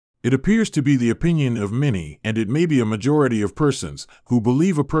It appears to be the opinion of many, and it may be a majority of persons, who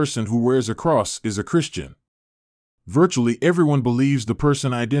believe a person who wears a cross is a Christian. Virtually everyone believes the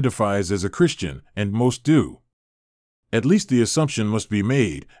person identifies as a Christian, and most do. At least the assumption must be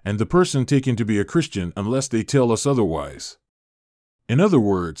made, and the person taken to be a Christian unless they tell us otherwise. In other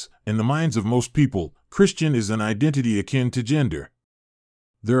words, in the minds of most people, Christian is an identity akin to gender.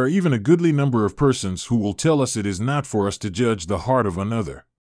 There are even a goodly number of persons who will tell us it is not for us to judge the heart of another.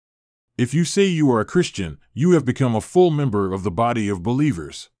 If you say you are a Christian, you have become a full member of the body of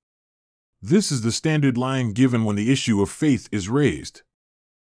believers. This is the standard line given when the issue of faith is raised.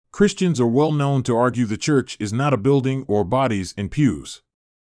 Christians are well known to argue the church is not a building or bodies in pews.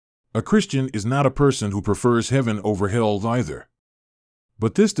 A Christian is not a person who prefers heaven over hell either.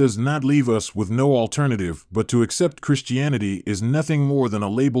 But this does not leave us with no alternative but to accept Christianity is nothing more than a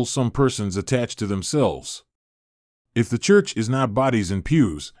label some persons attach to themselves. If the church is not bodies in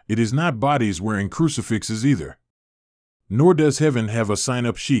pews, it is not bodies wearing crucifixes either. Nor does heaven have a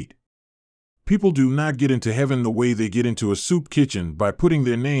sign-up sheet. People do not get into heaven the way they get into a soup kitchen by putting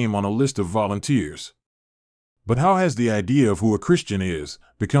their name on a list of volunteers. But how has the idea of who a Christian is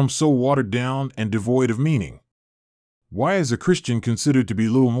become so watered down and devoid of meaning? Why is a Christian considered to be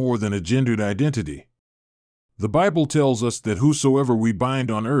little more than a gendered identity? The Bible tells us that whosoever we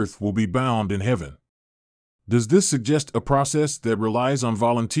bind on earth will be bound in heaven. Does this suggest a process that relies on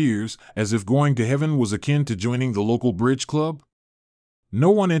volunteers, as if going to heaven was akin to joining the local bridge club?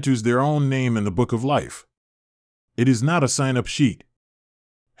 No one enters their own name in the book of life. It is not a sign-up sheet.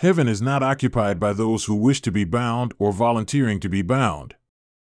 Heaven is not occupied by those who wish to be bound or volunteering to be bound.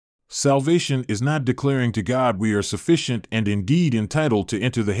 Salvation is not declaring to God we are sufficient and indeed entitled to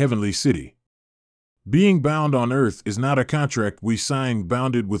enter the heavenly city. Being bound on earth is not a contract we sign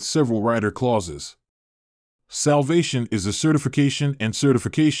bounded with several rider clauses. Salvation is a certification, and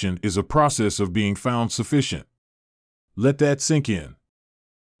certification is a process of being found sufficient. Let that sink in.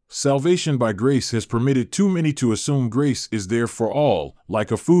 Salvation by grace has permitted too many to assume grace is there for all,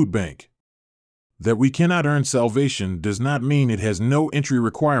 like a food bank. That we cannot earn salvation does not mean it has no entry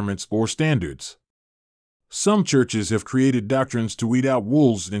requirements or standards. Some churches have created doctrines to weed out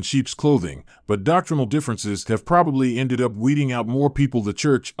wolves in sheep's clothing, but doctrinal differences have probably ended up weeding out more people the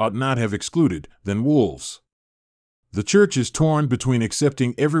church ought not have excluded than wolves. The church is torn between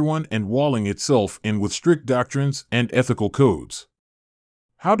accepting everyone and walling itself in with strict doctrines and ethical codes.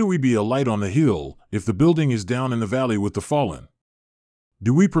 How do we be a light on the hill if the building is down in the valley with the fallen?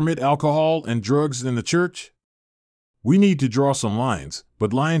 Do we permit alcohol and drugs in the church? We need to draw some lines,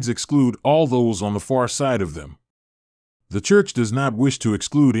 but lines exclude all those on the far side of them. The church does not wish to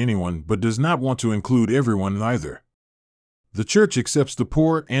exclude anyone but does not want to include everyone either. The church accepts the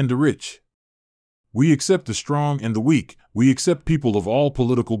poor and the rich. We accept the strong and the weak. We accept people of all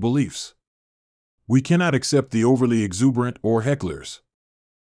political beliefs. We cannot accept the overly exuberant or hecklers.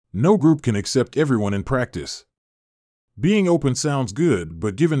 No group can accept everyone in practice. Being open sounds good,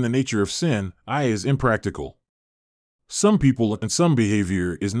 but given the nature of sin, is impractical. Some people and some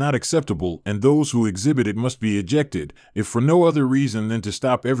behavior is not acceptable, and those who exhibit it must be ejected, if for no other reason than to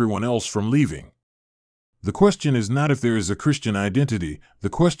stop everyone else from leaving. The question is not if there is a Christian identity, the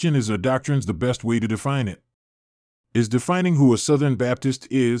question is, are doctrines the best way to define it? Is defining who a Southern Baptist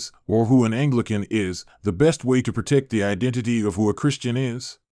is, or who an Anglican is, the best way to protect the identity of who a Christian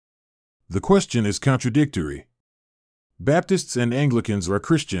is? The question is contradictory. Baptists and Anglicans are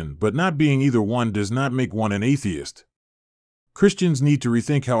Christian, but not being either one does not make one an atheist. Christians need to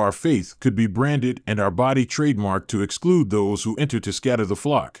rethink how our faith could be branded and our body trademarked to exclude those who enter to scatter the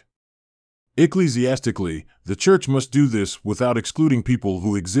flock. Ecclesiastically, the church must do this without excluding people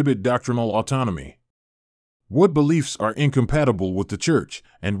who exhibit doctrinal autonomy. What beliefs are incompatible with the church,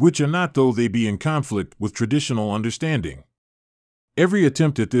 and which are not, though they be in conflict with traditional understanding? Every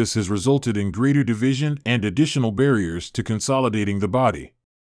attempt at this has resulted in greater division and additional barriers to consolidating the body.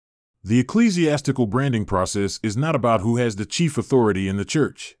 The ecclesiastical branding process is not about who has the chief authority in the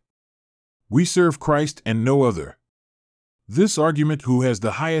church. We serve Christ and no other. This argument, who has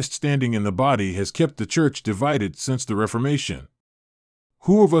the highest standing in the body, has kept the church divided since the Reformation.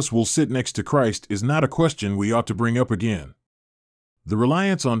 Who of us will sit next to Christ is not a question we ought to bring up again. The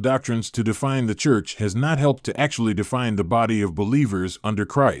reliance on doctrines to define the church has not helped to actually define the body of believers under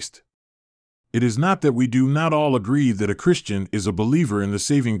Christ. It is not that we do not all agree that a Christian is a believer in the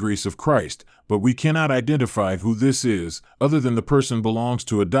saving grace of Christ, but we cannot identify who this is, other than the person belongs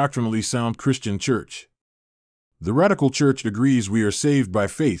to a doctrinally sound Christian church. The radical church agrees we are saved by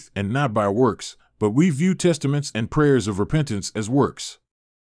faith and not by works, but we view testaments and prayers of repentance as works.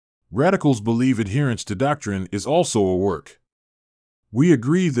 Radicals believe adherence to doctrine is also a work. We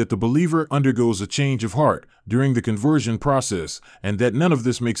agree that the believer undergoes a change of heart during the conversion process, and that none of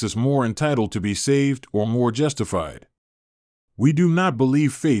this makes us more entitled to be saved or more justified. We do not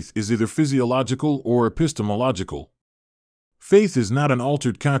believe faith is either physiological or epistemological. Faith is not an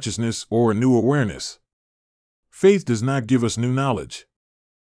altered consciousness or a new awareness. Faith does not give us new knowledge.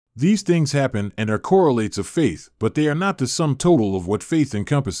 These things happen and are correlates of faith, but they are not the sum total of what faith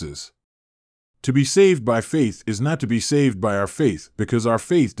encompasses. To be saved by faith is not to be saved by our faith, because our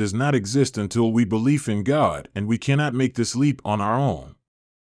faith does not exist until we believe in God, and we cannot make this leap on our own.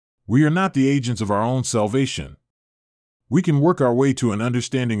 We are not the agents of our own salvation. We can work our way to an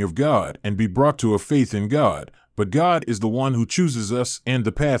understanding of God and be brought to a faith in God, but God is the one who chooses us and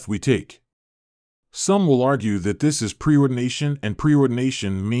the path we take. Some will argue that this is preordination, and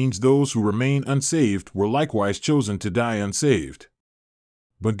preordination means those who remain unsaved were likewise chosen to die unsaved.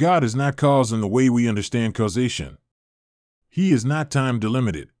 But God is not cause in the way we understand causation. He is not time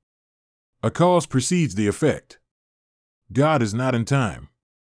delimited. A cause precedes the effect. God is not in time.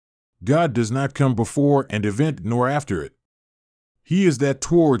 God does not come before an event nor after it. He is that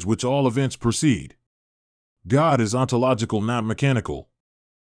towards which all events proceed. God is ontological, not mechanical.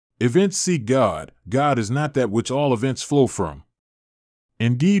 Events seek God. God is not that which all events flow from.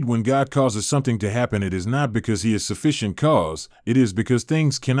 Indeed, when God causes something to happen, it is not because He is sufficient cause, it is because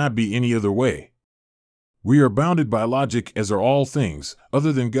things cannot be any other way. We are bounded by logic, as are all things,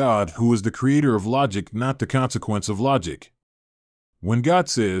 other than God, who is the creator of logic, not the consequence of logic. When God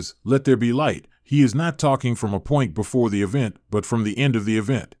says, "Let there be light," He is not talking from a point before the event, but from the end of the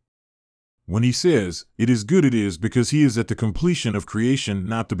event. When He says, "It is good," it is because He is at the completion of creation,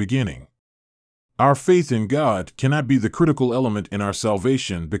 not the beginning. Our faith in God cannot be the critical element in our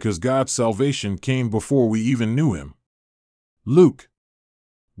salvation, because God's salvation came before we even knew Him. Luke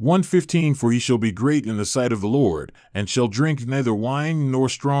 1:15 For he shall be great in the sight of the Lord, and shall drink neither wine nor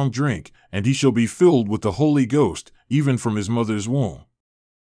strong drink, and he shall be filled with the Holy Ghost, even from his mother's womb.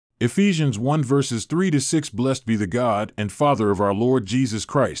 Ephesians 1 verses 3-6 Blessed be the God and Father of our Lord Jesus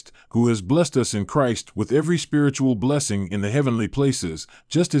Christ, who has blessed us in Christ with every spiritual blessing in the heavenly places,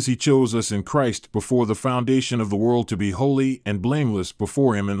 just as He chose us in Christ before the foundation of the world to be holy and blameless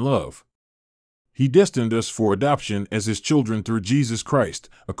before Him in love. He destined us for adoption as His children through Jesus Christ,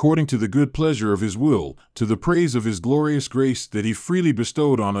 according to the good pleasure of His will, to the praise of His glorious grace that He freely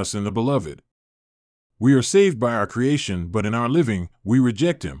bestowed on us in the Beloved. We are saved by our creation, but in our living, we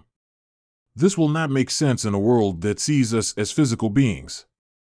reject Him. This will not make sense in a world that sees us as physical beings.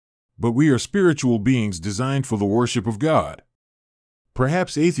 But we are spiritual beings designed for the worship of God.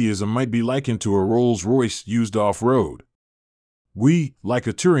 Perhaps atheism might be likened to a Rolls-Royce used off-road. We, like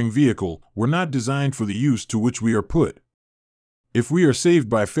a touring vehicle, were not designed for the use to which we are put. If we are saved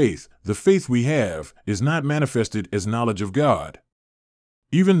by faith, the faith we have is not manifested as knowledge of God.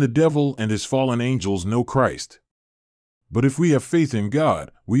 Even the devil and his fallen angels know Christ. But if we have faith in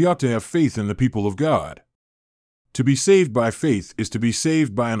God, we ought to have faith in the people of God. To be saved by faith is to be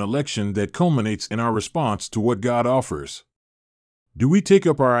saved by an election that culminates in our response to what God offers. Do we take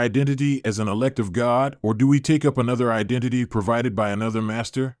up our identity as an elect of God, or do we take up another identity provided by another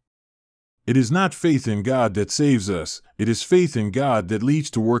master? It is not faith in God that saves us, it is faith in God that leads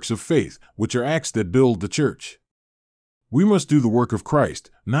to works of faith, which are acts that build the church. We must do the work of Christ,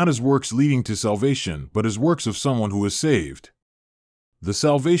 not as works leading to salvation, but as works of someone who is saved. The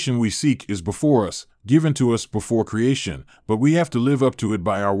salvation we seek is before us, given to us before creation, but we have to live up to it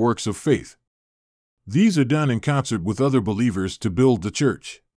by our works of faith. These are done in concert with other believers to build the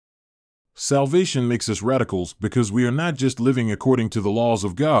church. Salvation makes us radicals because we are not just living according to the laws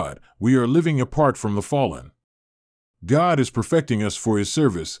of God, we are living apart from the fallen. God is perfecting us for His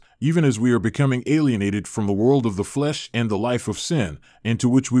service, even as we are becoming alienated from the world of the flesh and the life of sin, into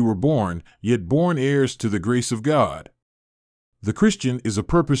which we were born, yet born heirs to the grace of God. The Christian is a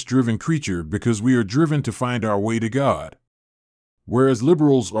purpose-driven creature because we are driven to find our way to God. Whereas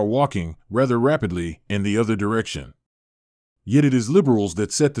liberals are walking, rather rapidly, in the other direction. Yet it is liberals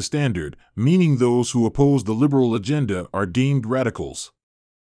that set the standard, meaning those who oppose the liberal agenda are deemed radicals.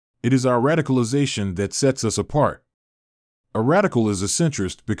 It is our radicalization that sets us apart. A radical is a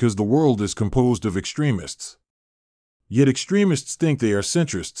centrist because the world is composed of extremists. Yet extremists think they are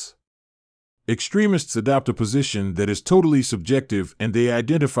centrists. Extremists adopt a position that is totally subjective, and they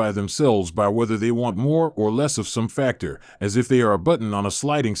identify themselves by whether they want more or less of some factor, as if they are a button on a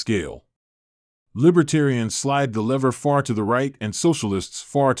sliding scale. Libertarians slide the lever far to the right and socialists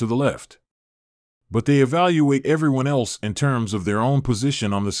far to the left. But they evaluate everyone else in terms of their own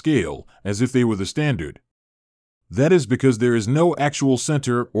position on the scale, as if they were the standard. That is because there is no actual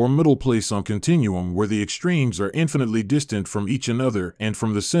center or middle place on continuum where the extremes are infinitely distant from each another and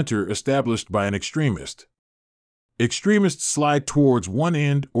from the center established by an extremist. Extremists slide towards one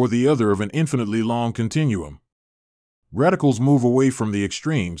end or the other of an infinitely long continuum. Radicals move away from the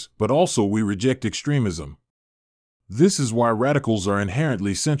extremes, but also we reject extremism. This is why radicals are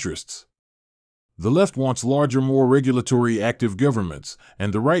inherently centrists. The left wants larger, more regulatory active governments,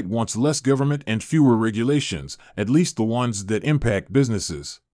 and the right wants less government and fewer regulations, at least the ones that impact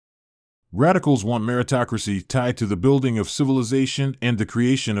businesses. Radicals want meritocracy tied to the building of civilization and the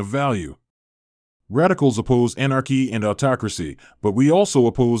creation of value. Radicals oppose anarchy and autocracy, but we also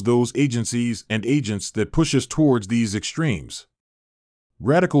oppose those agencies and agents that push us towards these extremes.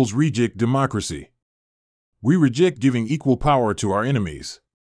 Radicals reject democracy. We reject giving equal power to our enemies.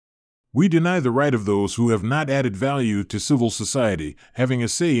 We deny the right of those who have not added value to civil society, having a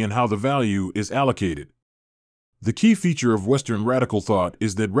say in how the value is allocated. The key feature of Western radical thought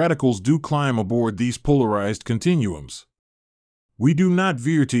is that radicals do climb aboard these polarized continuums. We do not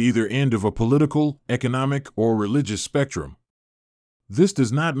veer to either end of a political, economic, or religious spectrum. This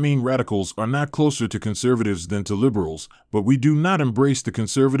does not mean radicals are not closer to conservatives than to liberals, but we do not embrace the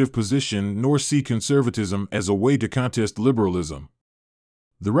conservative position nor see conservatism as a way to contest liberalism.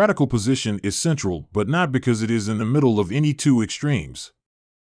 The radical position is central, but not because it is in the middle of any two extremes.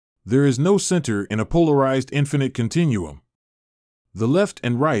 There is no center in a polarized infinite continuum. The left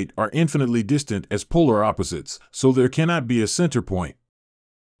and right are infinitely distant as polar opposites, so there cannot be a center point.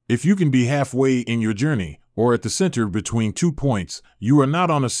 If you can be halfway in your journey, or at the center between 2 points, you are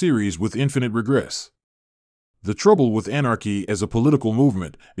not on a series with infinite regress. The trouble with anarchy as a political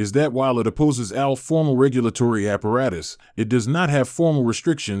movement is that while it opposes all formal regulatory apparatus, it does not have formal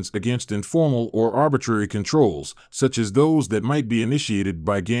restrictions against informal or arbitrary controls, such as those that might be initiated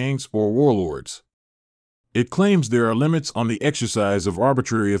by gangs or warlords. It claims there are limits on the exercise of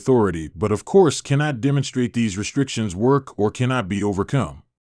arbitrary authority, but of course cannot demonstrate these restrictions work or cannot be overcome.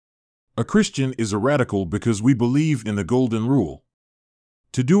 A Christian is a radical because we believe in the golden rule.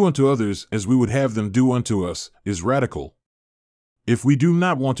 To do unto others as we would have them do unto us is radical. If we do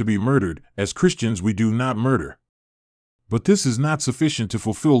not want to be murdered, as Christians we do not murder. But this is not sufficient to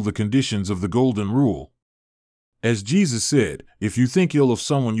fulfill the conditions of the golden rule. As Jesus said, if you think ill of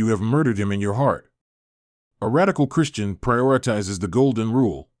someone, you have murdered him in your heart. A radical Christian prioritizes the golden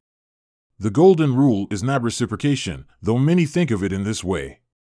rule. The golden rule is not reciprocation, though many think of it in this way.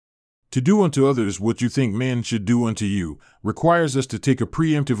 To do unto others what you think men should do unto you requires us to take a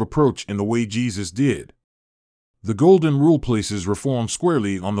preemptive approach in the way Jesus did. The golden rule places reform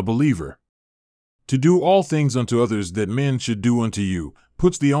squarely on the believer. To do all things unto others that men should do unto you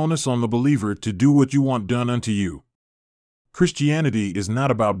puts the onus on the believer to do what you want done unto you. Christianity is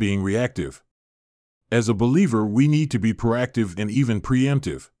not about being reactive. As a believer, we need to be proactive and even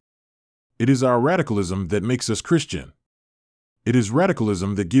preemptive. It is our radicalism that makes us Christian. It is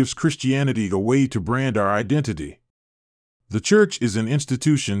radicalism that gives Christianity a way to brand our identity. The church is an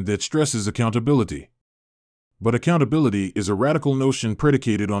institution that stresses accountability. But accountability is a radical notion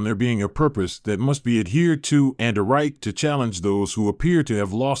predicated on there being a purpose that must be adhered to and a right to challenge those who appear to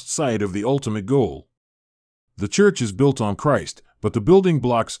have lost sight of the ultimate goal. The church is built on Christ, but the building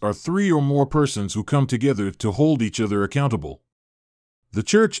blocks are 3 or more persons who come together to hold each other accountable. The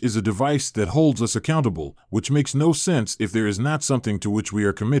church is a device that holds us accountable, which makes no sense if there is not something to which we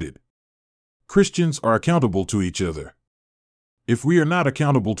are committed. Christians are accountable to each other. If we are not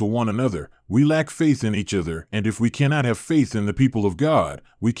accountable to one another, we lack faith in each other, and if we cannot have faith in the people of God,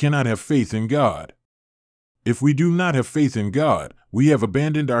 we cannot have faith in God. If we do not have faith in God, we have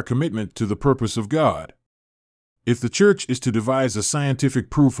abandoned our commitment to the purpose of God. If the church is to devise a scientific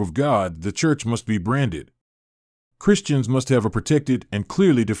proof of God, the church must be branded. Christians must have a protected and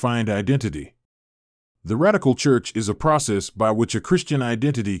clearly defined identity. The radical church is a process by which a Christian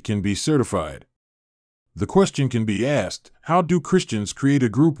identity can be certified. The question can be asked, how do Christians create a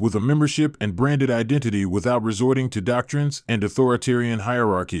group with a membership and branded identity without resorting to doctrines and authoritarian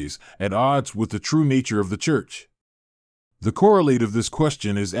hierarchies at odds with the true nature of the church? The correlate of this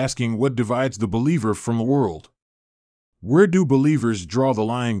question is asking what divides the believer from the world. Where do believers draw the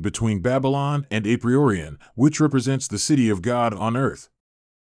line between Babylon and Apriorion, which represents the city of God on earth?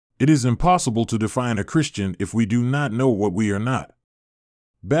 It is impossible to define a Christian if we do not know what we are not.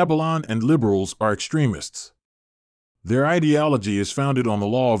 Babylon and liberals are extremists. Their ideology is founded on the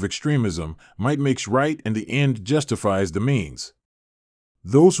law of extremism, might makes right and the end justifies the means.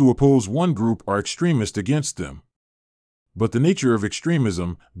 Those who oppose one group are extremist against them. But the nature of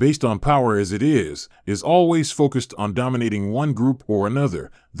extremism, based on power as it is always focused on dominating one group or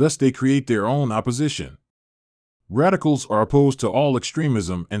another, thus they create their own opposition. Radicals are opposed to all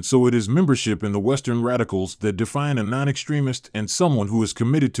extremism, and so it is membership in the Western radicals that define a non-extremist and someone who is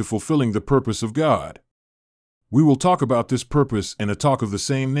committed to fulfilling the purpose of God. We will talk about this purpose in a talk of the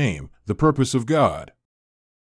same name, the purpose of God.